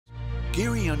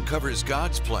Gary uncovers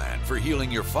God's plan for healing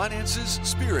your finances,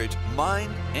 spirit,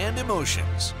 mind, and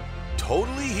emotions.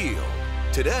 Totally healed.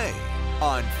 Today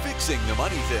on Fixing the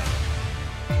Money Thing.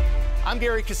 I'm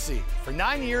Gary Keesee. For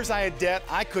 9 years, I had debt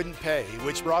I couldn't pay,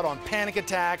 which brought on panic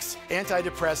attacks,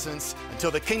 antidepressants,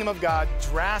 until the kingdom of God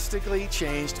drastically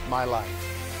changed my life.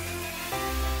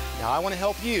 Now, I want to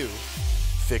help you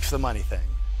fix the money thing.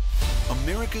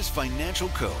 America's financial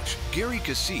coach, Gary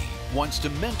Keesee, wants to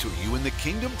mentor you in the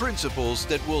kingdom principles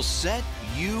that will set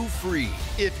you free.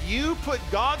 If you put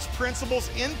God's principles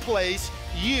in place,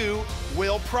 you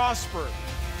will prosper.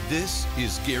 This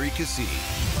is Gary Keesee,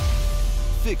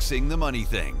 Fixing the Money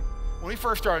Thing. When we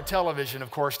first started television,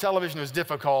 of course, television was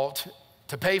difficult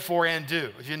to pay for and do.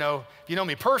 As you know, if you know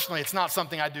me personally, it's not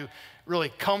something I do really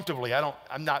comfortably. I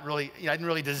didn't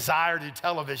really desire to do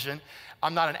television.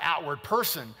 I'm not an outward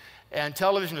person. And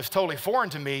television was totally foreign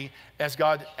to me as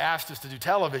God asked us to do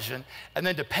television. And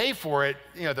then to pay for it,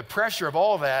 the pressure of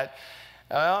all of that,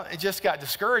 it just got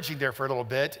discouraging there for a little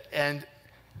bit. And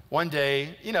one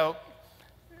day,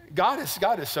 God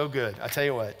is so good. I tell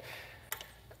you what.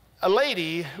 A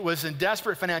lady was in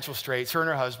desperate financial straits, her and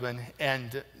her husband,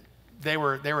 and they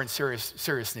were in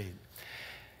serious need.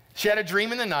 She had a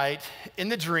dream in the night. In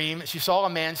the dream, she saw a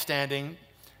man standing,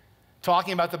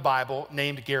 talking about the Bible,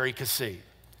 named Gary Keesee.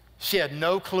 She had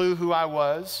no clue who I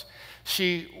was.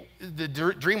 The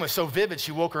dream was so vivid,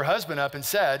 she woke her husband up and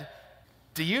said,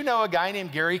 "Do you know a guy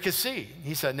named Gary Keesee?"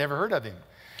 He said, "Never heard of him."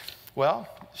 Well,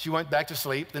 she went back to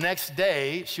sleep. The next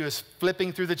day, she was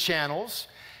flipping through the channels,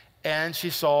 and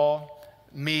she saw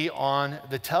me on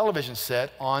the television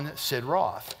set on Sid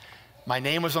Roth. My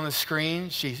name was on the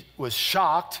screen. She was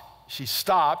shocked. She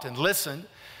stopped and listened.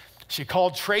 She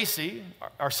called Tracy,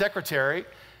 our secretary,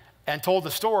 and told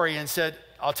the story and said,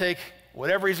 "I'll take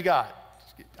whatever he's got.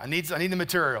 I need the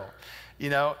material."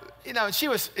 And she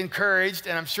was encouraged,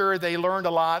 and I'm sure they learned a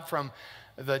lot from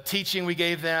the teaching we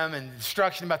gave them and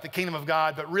instruction about the kingdom of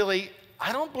God. But really,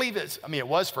 I don't believe it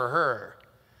was for her.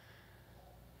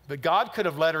 But God could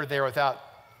have led her there without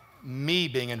me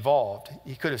being involved.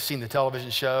 He could have seen the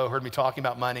television show, heard me talking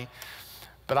about money.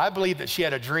 But I believe that she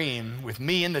had a dream with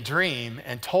me in the dream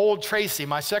and told Tracy,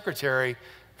 my secretary,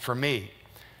 for me.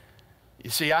 You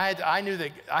see, I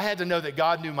had to know that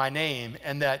God knew my name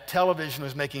and that television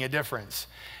was making a difference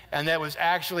and that was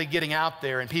actually getting out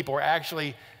there and people were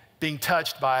actually being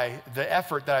touched by the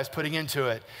effort that I was putting into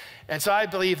it. And so I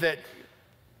believe that,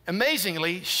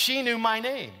 amazingly, she knew my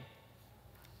name.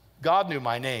 God knew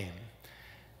my name.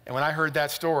 And when I heard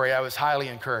that story, I was highly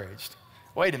encouraged.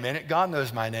 Wait a minute, God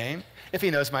knows my name. If he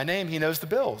knows my name, he knows the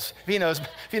bills. If he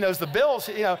knows the bills,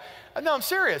 no, I'm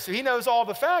serious. He knows all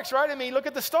the facts, right? Look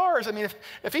at the stars.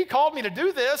 If he called me to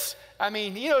do this,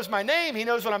 he knows my name, he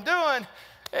knows what I'm doing.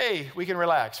 Hey, we can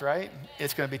relax, right?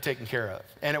 It's going to be taken care of.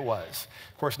 And it was.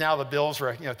 Of course, now the bills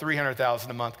are, $300,000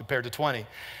 a month compared to 20.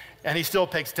 And he still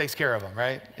takes care of them,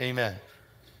 right? Amen.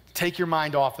 Take your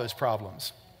mind off those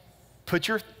problems. Put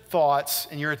your thoughts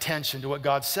and your attention to what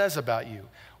God says about you,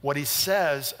 what he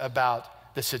says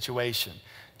about the situation.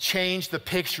 Change the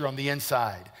picture on the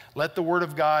inside. Let the word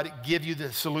of God give you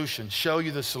the solution, show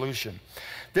you the solution.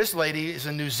 This lady is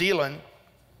in New Zealand,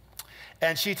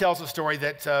 and she tells a story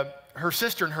that her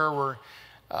sister and her were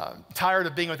tired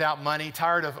of being without money,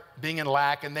 tired of being in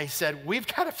lack, and they said, "We've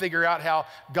got to figure out how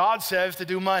God says to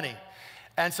do money."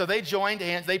 And so they joined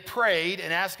hands, they prayed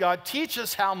and asked God, "Teach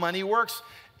us how money works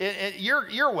in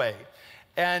your way."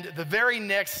 And the very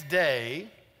next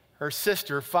day, her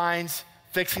sister finds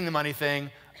Fixing the Money Thing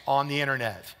on the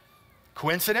internet.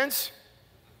 Coincidence?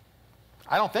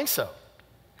 I don't think so.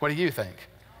 What do you think?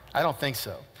 I don't think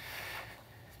so.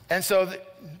 And so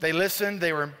they listened.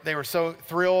 They were so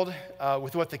thrilled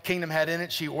with what the kingdom had in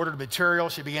it. She ordered material.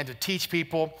 She began to teach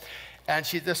people. And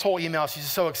this whole email,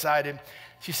 she's so excited.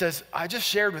 She says, "I just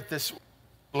shared with this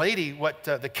lady what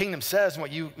the kingdom says and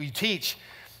what you teach.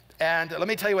 And let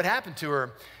me tell you what happened to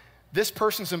her. This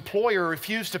person's employer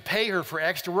refused to pay her for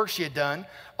extra work she had done.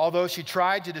 Although she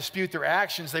tried to dispute their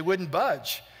actions, they wouldn't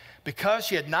budge. Because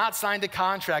she had not signed a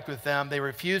contract with them, they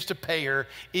refused to pay her,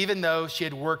 even though she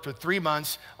had worked for 3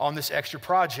 months on this extra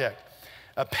project.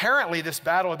 Apparently, this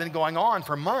battle had been going on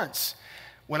for months.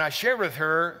 When I shared with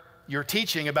her your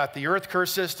teaching about the earth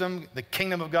curse system, the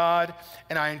kingdom of God,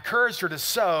 and I encouraged her to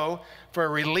sow for a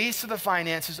release of the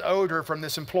finances owed her from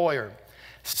this employer.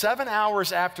 7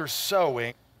 hours after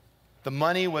sowing, the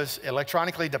money was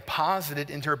electronically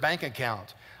deposited into her bank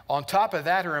account. On top of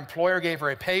that, her employer gave her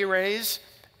a pay raise,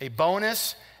 a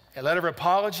bonus, a letter of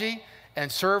apology,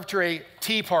 and served her a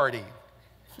tea party.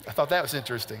 I thought that was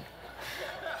interesting.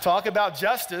 Talk about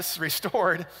justice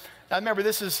restored. I remember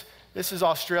this is This is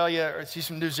Australia, or she's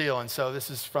from New Zealand, so this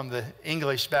is from the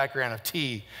English background of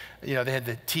tea. You know, they had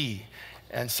the tea.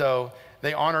 And so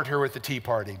they honored her with the tea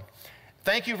party.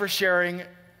 Thank you for sharing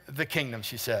the kingdom,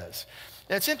 she says.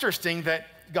 And it's interesting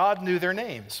that God knew their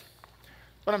names.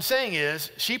 What I'm saying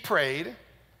is, she prayed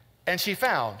and she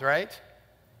found, right?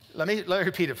 Let me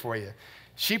repeat it for you.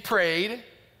 She prayed,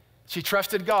 she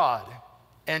trusted God,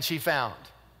 and she found.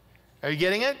 Are you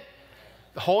getting it?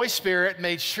 The Holy Spirit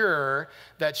made sure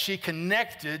that she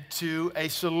connected to a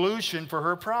solution for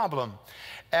her problem.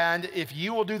 And if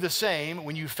you will do the same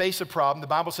when you face a problem, the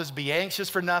Bible says, be anxious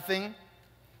for nothing.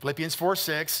 Philippians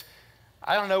 4:6.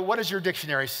 I don't know, what is your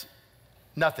dictionary?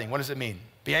 Nothing. What does it mean?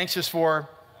 Be anxious for?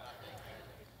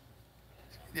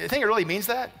 Do you think it really means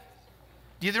that?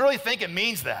 Do you really think it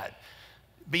means that?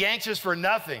 Be anxious for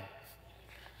nothing.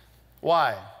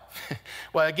 Why?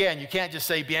 Well, again, you can't just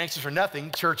say be anxious for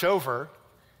nothing, church over.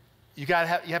 You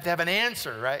have to have an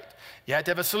answer, right? You have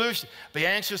to have a solution. Be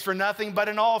anxious for nothing, but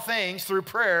in all things, through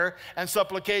prayer and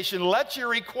supplication, let your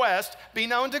request be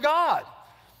known to God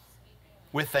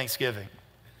with thanksgiving.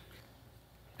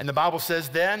 And the Bible says,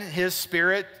 then his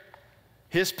Spirit,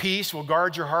 his peace will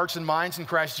guard your hearts and minds in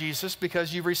Christ Jesus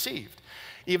because you've received.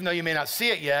 Even though you may not see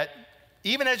it yet,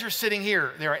 even as you're sitting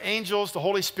here, there are angels, the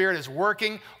Holy Spirit is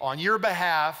working on your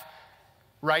behalf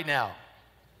right now.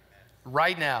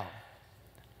 Right now.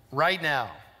 Right now.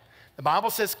 The Bible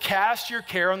says, cast your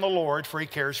care on the Lord, for he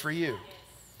cares for you.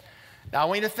 Now, I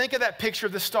want you to think of that picture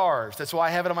of the stars. That's why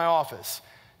I have it in my office.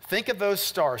 Think of those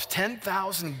stars,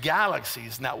 10,000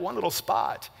 galaxies in that one little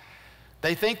spot.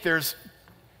 They think there's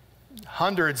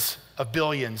hundreds of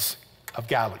billions of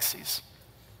galaxies.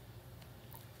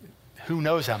 Who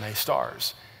knows how many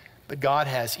stars? But God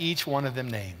has each one of them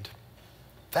named.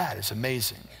 That is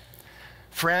amazing.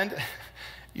 Friend,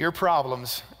 your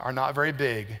problems are not very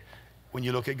big when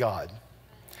you look at God.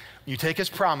 You take his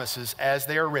promises as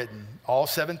they are written, all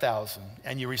 7,000,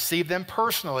 and you receive them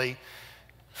personally.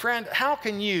 Friend, how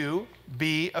can you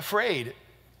be afraid?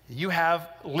 You have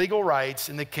legal rights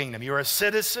in the kingdom. You're a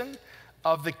citizen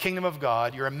of the kingdom of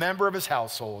God. You're a member of his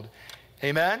household.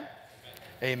 Amen? Amen.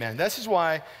 Amen. This is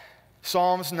why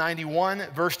Psalms 91,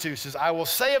 verse 2 says, I will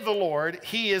say of the Lord,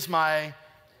 he is my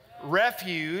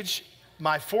refuge,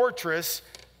 my fortress,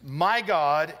 my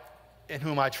God, in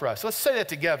whom I trust. Let's say that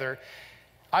together.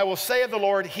 I will say of the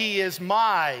Lord, he is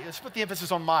my, let's put the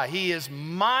emphasis on my. He is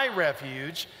my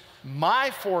refuge, my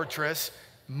fortress,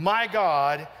 my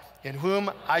God, in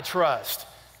whom I trust.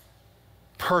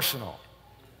 Personal.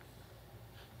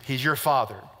 He's your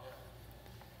Father.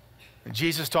 And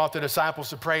Jesus taught the disciples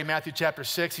to pray in Matthew chapter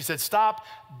 6. He said, stop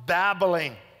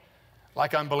babbling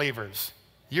like unbelievers.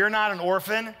 You're not an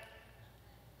orphan.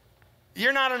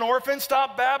 You're not an orphan.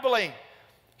 Stop babbling.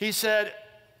 He said,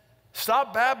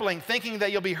 stop babbling, thinking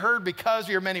that you'll be heard because of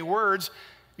your many words.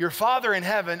 Your Father in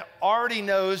heaven already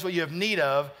knows what you have need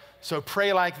of, so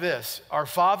pray like this. Our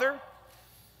Father,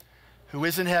 who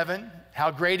is in heaven,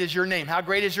 how great is your name? How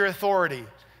great is your authority?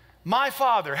 My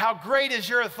Father, how great is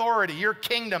your authority, your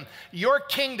kingdom, your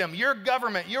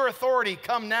government, your authority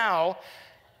come now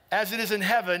as it is in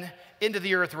heaven into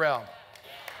the earth realm.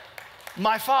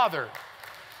 My Father.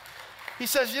 He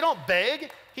says, you don't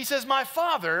beg. He says, my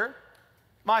Father,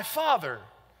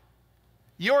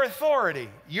 your authority,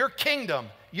 your kingdom,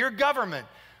 your government.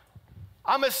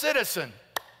 I'm a citizen.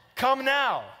 Come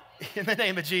now in the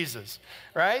name of Jesus,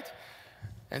 right?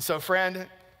 And so, friend,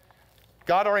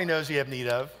 God already knows what you have need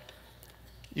of.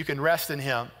 You can rest in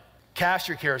him, cast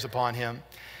your cares upon him,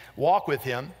 walk with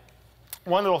him.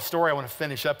 One little story I want to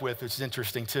finish up with, which is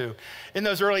interesting too. In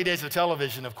those early days of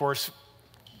television, of course,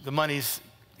 the monies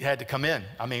had to come in.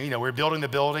 I mean, we were building the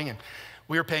building and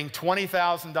we were paying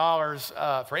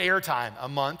 $20,000 for airtime a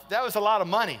month. That was a lot of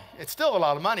money. It's still a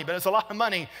lot of money, but it's a lot of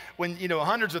money when,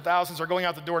 hundreds of thousands are going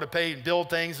out the door to pay and build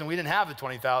things, and we didn't have the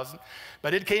 $20,000.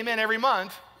 But it came in every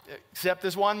month, except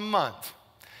this one month.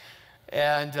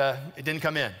 And it didn't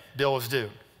come in. Bill was due.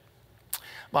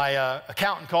 My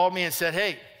accountant called me and said,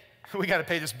 hey, we got to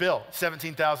pay this bill,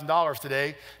 $17,000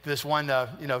 today to this one,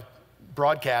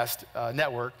 broadcast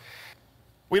network.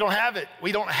 We don't have it.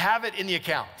 We don't have it in the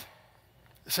account.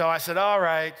 So I said, all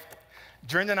right,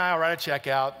 Drenda and I will write a check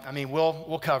out. I mean,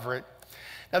 we'll cover it.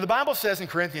 Now, the Bible says in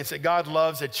Corinthians that God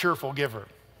loves a cheerful giver.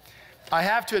 I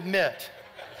have to admit,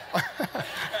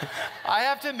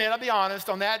 I'll be honest,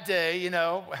 on that day,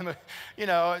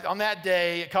 on that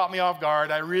day, it caught me off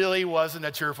guard. I really wasn't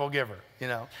a cheerful giver,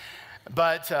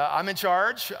 But I'm in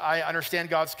charge. I understand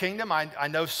God's kingdom. I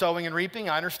know sowing and reaping.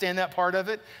 I understand that part of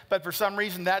it. But for some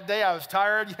reason that day I was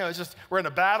tired. It's just we're in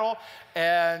a battle,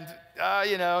 and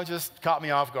just caught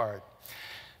me off guard.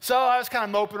 So I was kind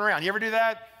of moping around. You ever do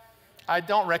that? I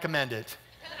don't recommend it.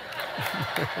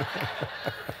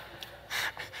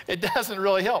 It doesn't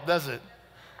really help, does it?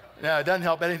 No, it doesn't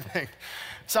help anything.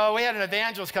 So we had an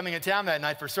evangelist coming in town that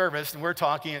night for service, and we're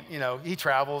talking, you know, he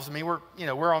travels. I mean, we're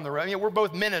on the road. You know, we're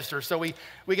both ministers, so we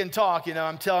can talk, you know.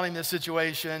 I'm telling him this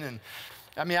situation, and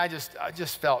I mean, I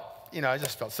just felt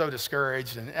so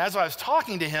discouraged. And as I was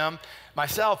talking to him, my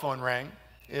cell phone rang.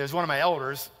 It was one of my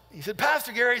elders. He said,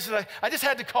 Pastor Gary, he said, I just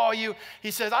had to call you.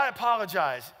 He says, I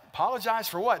apologize. Apologize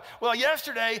for what? Well,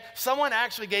 yesterday, someone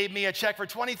actually gave me a check for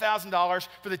 $20,000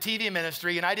 for the TV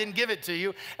ministry, and I didn't give it to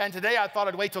you. And today I thought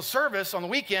I'd wait till service on the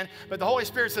weekend, but the Holy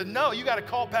Spirit said, no, you got to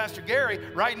call Pastor Gary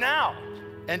right now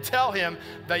and tell him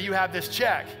that you have this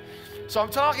check. So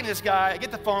I'm talking to this guy. I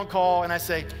get the phone call, and I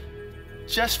say,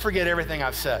 just forget everything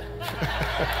I've said.